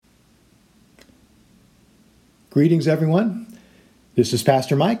Greetings, everyone. This is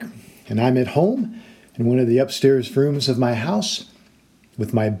Pastor Mike, and I'm at home in one of the upstairs rooms of my house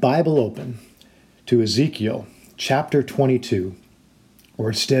with my Bible open to Ezekiel chapter 22,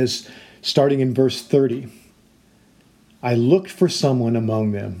 where it says, starting in verse 30, I looked for someone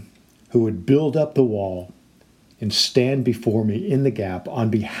among them who would build up the wall and stand before me in the gap on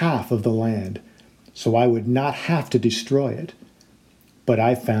behalf of the land, so I would not have to destroy it. But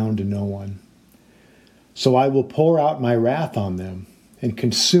I found no one. So I will pour out my wrath on them and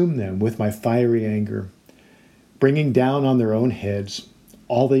consume them with my fiery anger, bringing down on their own heads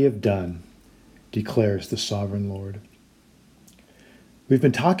all they have done, declares the sovereign Lord. We've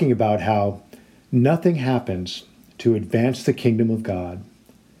been talking about how nothing happens to advance the kingdom of God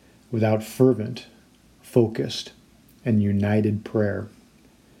without fervent, focused, and united prayer.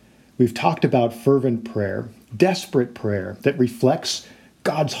 We've talked about fervent prayer, desperate prayer that reflects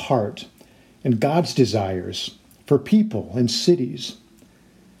God's heart and God's desires for people and cities.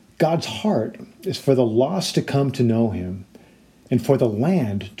 God's heart is for the lost to come to know him and for the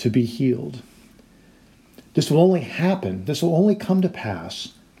land to be healed. This will only happen, this will only come to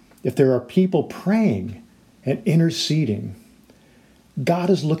pass if there are people praying and interceding.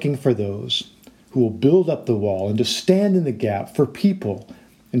 God is looking for those who will build up the wall and to stand in the gap for people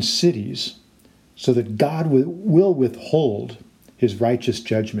and cities so that God will withhold his righteous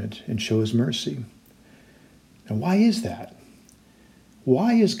judgment and show his mercy. And why is that?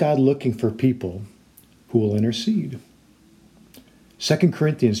 Why is God looking for people who will intercede? 2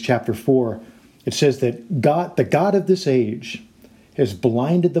 Corinthians chapter 4, it says that God, the God of this age, has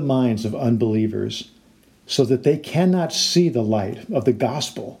blinded the minds of unbelievers so that they cannot see the light of the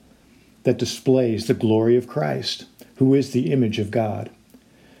gospel that displays the glory of Christ, who is the image of God.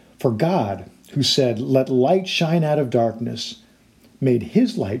 For God, who said, "Let light shine out of darkness," made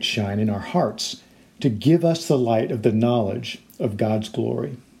his light shine in our hearts to give us the light of the knowledge of God's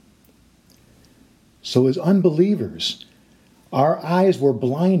glory. So as unbelievers, our eyes were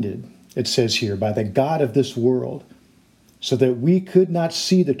blinded, it says here, by the God of this world, so that we could not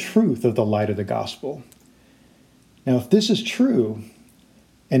see the truth of the light of the gospel. Now, if this is true,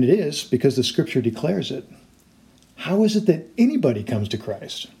 and it is because the scripture declares it, how is it that anybody comes to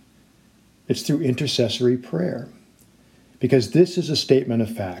Christ? It's through intercessory prayer. Because this is a statement of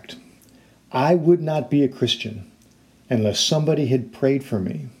fact. I would not be a Christian unless somebody had prayed for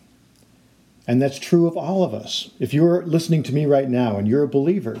me. And that's true of all of us. If you're listening to me right now and you're a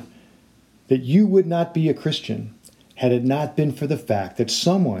believer, that you would not be a Christian had it not been for the fact that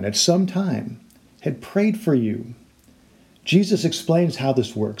someone at some time had prayed for you. Jesus explains how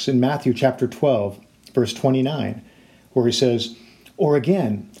this works in Matthew chapter 12, verse 29, where he says, or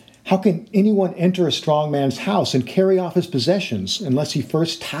again, how can anyone enter a strong man's house and carry off his possessions unless he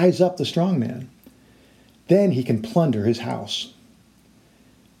first ties up the strong man? Then he can plunder his house.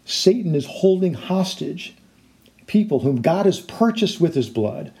 Satan is holding hostage people whom God has purchased with his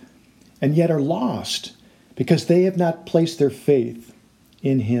blood and yet are lost because they have not placed their faith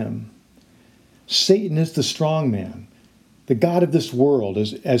in him. Satan is the strong man, the God of this world,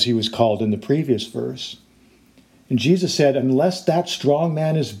 as he was called in the previous verse. And Jesus said, unless that strong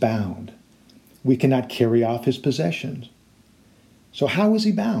man is bound, we cannot carry off his possessions. So how is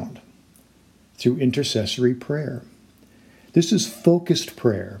he bound? Through intercessory prayer. This is focused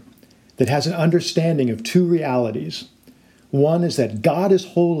prayer that has an understanding of two realities. One is that God is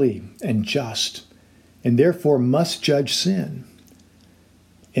holy and just, and therefore must judge sin.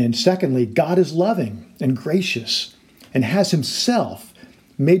 And secondly, God is loving and gracious, and has himself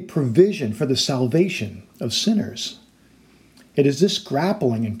made provision for the salvation of sinners. It is this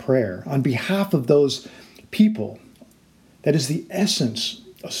grappling in prayer on behalf of those people that is the essence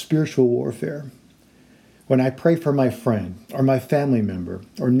of spiritual warfare. When I pray for my friend or my family member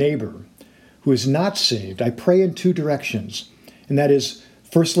or neighbor who is not saved, I pray in two directions. And that is,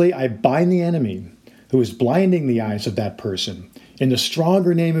 firstly, I bind the enemy who is blinding the eyes of that person in the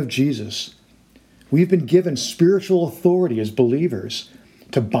stronger name of Jesus. We've been given spiritual authority as believers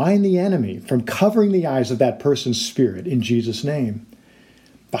to bind the enemy from covering the eyes of that person's spirit in Jesus' name.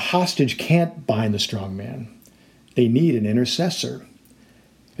 The hostage can't bind the strong man. They need an intercessor.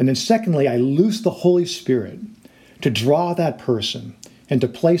 And then secondly, I loose the Holy Spirit to draw that person and to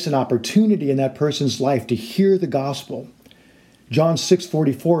place an opportunity in that person's life to hear the gospel. John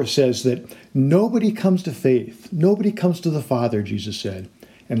 6:44 says that nobody comes to faith, nobody comes to the Father, Jesus said,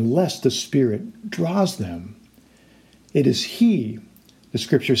 unless the Spirit draws them. It is he, the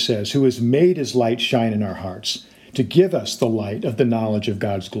scripture says, who has made his light shine in our hearts to give us the light of the knowledge of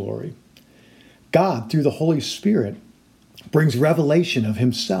God's glory. God, through the Holy Spirit, brings revelation of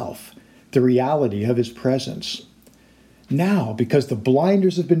himself, the reality of his presence. Now, because the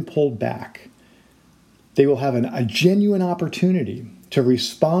blinders have been pulled back, they will have a genuine opportunity to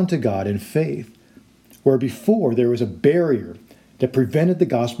respond to God in faith, where before there was a barrier that prevented the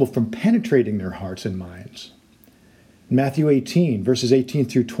gospel from penetrating their hearts and minds. In Matthew 18, verses 18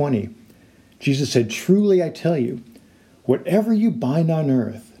 through 20, Jesus said, "Truly I tell you, whatever you bind on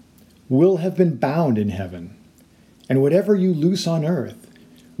earth will have been bound in heaven, and whatever you loose on earth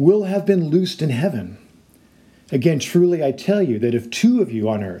will have been loosed in heaven. Again, truly I tell you that if two of you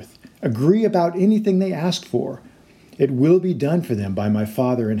on earth agree about anything they ask for, it will be done for them by my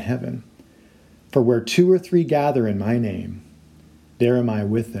Father in heaven. For where two or three gather in my name, there am I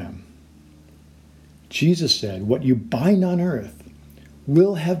with them." Jesus said, what you bind on earth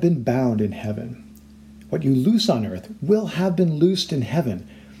will have been bound in heaven. What you loose on earth will have been loosed in heaven.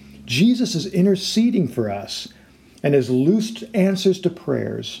 Jesus is interceding for us and has loosed answers to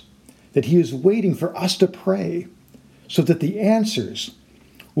prayers that he is waiting for us to pray so that the answers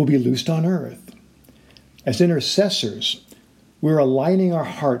will be loosed on earth. As intercessors, we're aligning our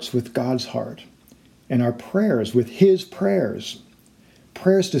hearts with God's heart and our prayers with his prayers.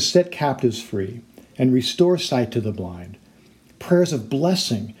 Prayers to set captives free and restore sight to the blind. Prayers of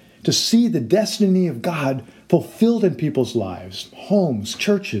blessing to see the destiny of God fulfilled in people's lives, homes,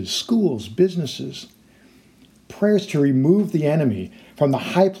 churches, schools, businesses. Prayers to remove the enemy from the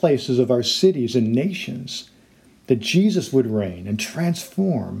high places of our cities and nations, that Jesus would reign and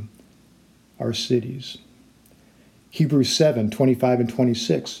transform our cities. Hebrews 7, 25 and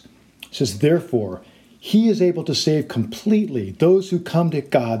 26 says, "Therefore, he is able to save completely those who come to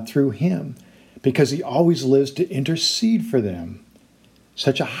God through him, because he always lives to intercede for them.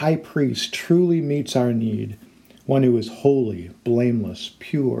 Such a high priest truly meets our need, one who is holy, blameless,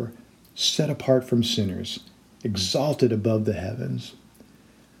 pure, set apart from sinners, exalted above the heavens."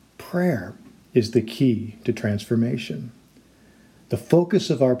 Prayer is the key to transformation. The focus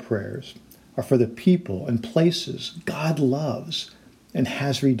of our prayers are for the people and places God loves and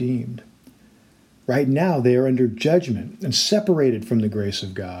has redeemed. Right now, they are under judgment and separated from the grace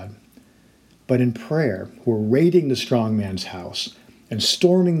of God. But in prayer, we're raiding the strong man's house and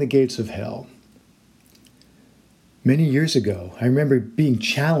storming the gates of hell. Many years ago, I remember being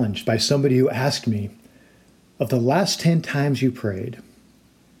challenged by somebody who asked me, of the last 10 times you prayed,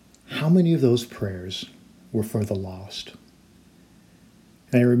 how many of those prayers were for the lost?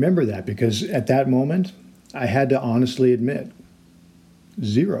 And I remember that because at that moment, I had to honestly admit,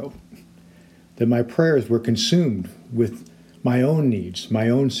 0. That my prayers were consumed with my own needs, my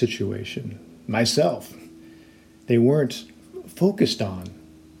own situation, myself. They weren't focused on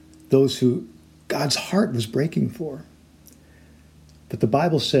those who God's heart was breaking for. But the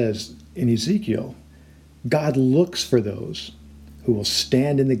Bible says in Ezekiel, God looks for those who will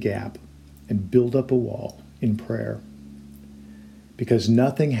stand in the gap and build up a wall in prayer. Because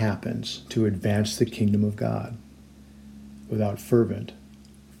nothing happens to advance the kingdom of God without fervent,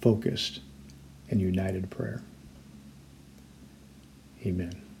 focused, and united prayer.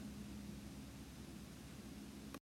 Amen.